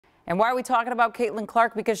And why are we talking about Caitlin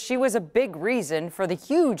Clark? Because she was a big reason for the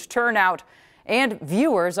huge turnout and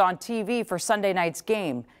viewers on TV for Sunday night's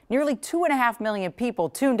game. Nearly 2.5 million people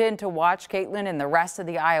tuned in to watch Caitlin and the rest of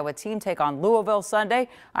the Iowa team take on Louisville Sunday.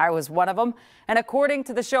 I was one of them. And according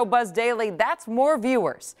to the show Buzz Daily, that's more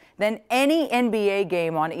viewers than any NBA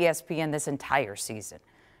game on ESPN this entire season.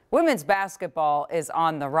 Women's basketball is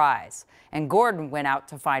on the rise, and Gordon went out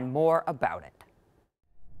to find more about it.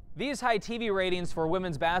 These high TV ratings for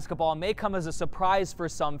women's basketball may come as a surprise for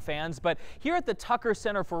some fans, but here at the Tucker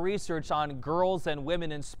Center for Research on Girls and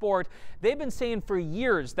Women in Sport, they've been saying for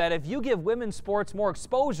years that if you give women's sports more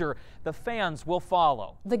exposure, the fans will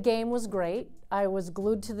follow. The game was great. I was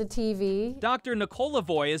glued to the TV. Dr. Nicole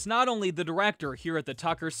Lavoie is not only the director here at the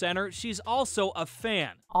Tucker Center, she's also a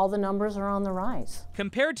fan. All the numbers are on the rise.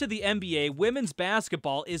 Compared to the NBA, women's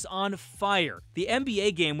basketball is on fire. The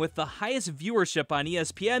NBA game with the highest viewership on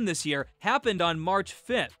ESPN this year happened on March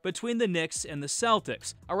 5th between the Knicks and the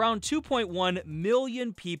Celtics. Around 2.1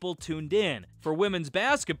 million people tuned in. For women's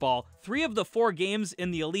basketball, 3 of the 4 games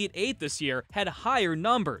in the Elite Eight this year had higher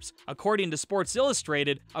numbers. According to Sports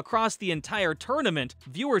Illustrated, across the entire tournament,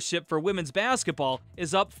 viewership for women's basketball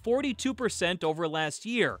is up 42% over last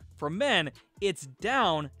year. For men, it's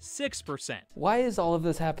down 6%. Why is all of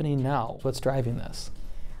this happening now? What's driving this?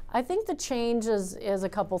 I think the change is a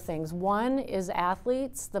couple things. One is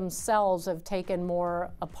athletes themselves have taken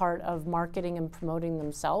more a part of marketing and promoting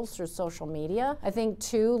themselves through social media. I think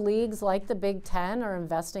 2, leagues like the Big Ten are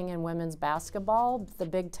investing in women's basketball. The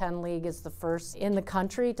Big Ten League is the first in the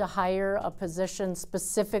country to hire a position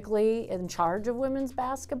specifically in charge of women's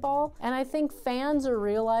basketball. And I think fans are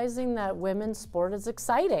realizing that women's sport is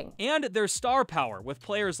exciting. And there's star power with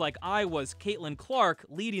players like Iowa's Caitlin Clark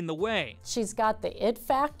leading the way. She's got the it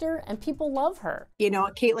factor, and people love her. You know,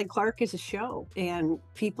 Caitlin Clark is a show, and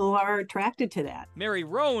people are attracted to that. Mary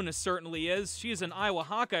Roan certainly is. She's an Iowa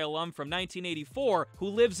Hawkeye alum from 1984 who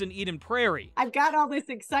lives in Eden Prairie. I've got all this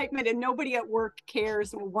excitement, and nobody at work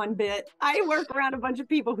cares one bit. I work around a bunch of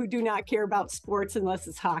people who do not care about sports unless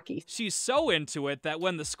it's hockey. She's so into it that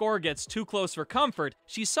when the score gets too close for comfort,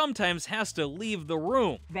 she sometimes has to leave the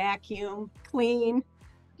room. Vacuum, clean,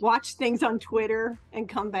 watch things on Twitter, and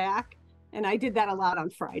come back. And I did that a lot on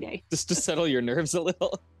Friday. Just to settle your nerves a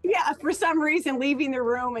little? Yeah, for some reason, leaving the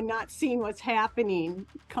room and not seeing what's happening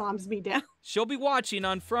calms me down. She'll be watching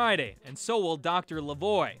on Friday, and so will Dr.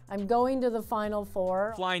 Lavoie. I'm going to the Final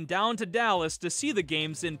Four. Flying down to Dallas to see the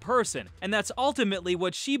games in person. And that's ultimately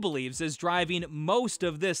what she believes is driving most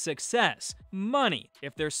of this success. Money.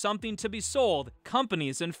 If there's something to be sold,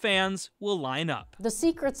 companies and fans will line up. The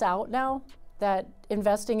secret's out now that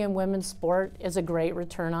investing in women's sport is a great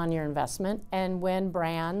return on your investment. And when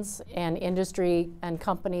brands and industry and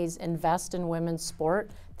companies invest in women's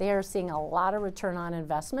sport, they are seeing a lot of return on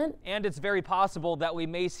investment. And it's very possible that we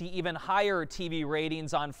may see even higher TV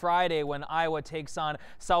ratings on Friday when Iowa takes on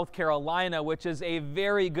South Carolina, which is a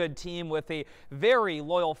very good team with a very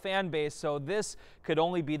loyal fan base. So this could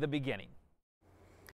only be the beginning.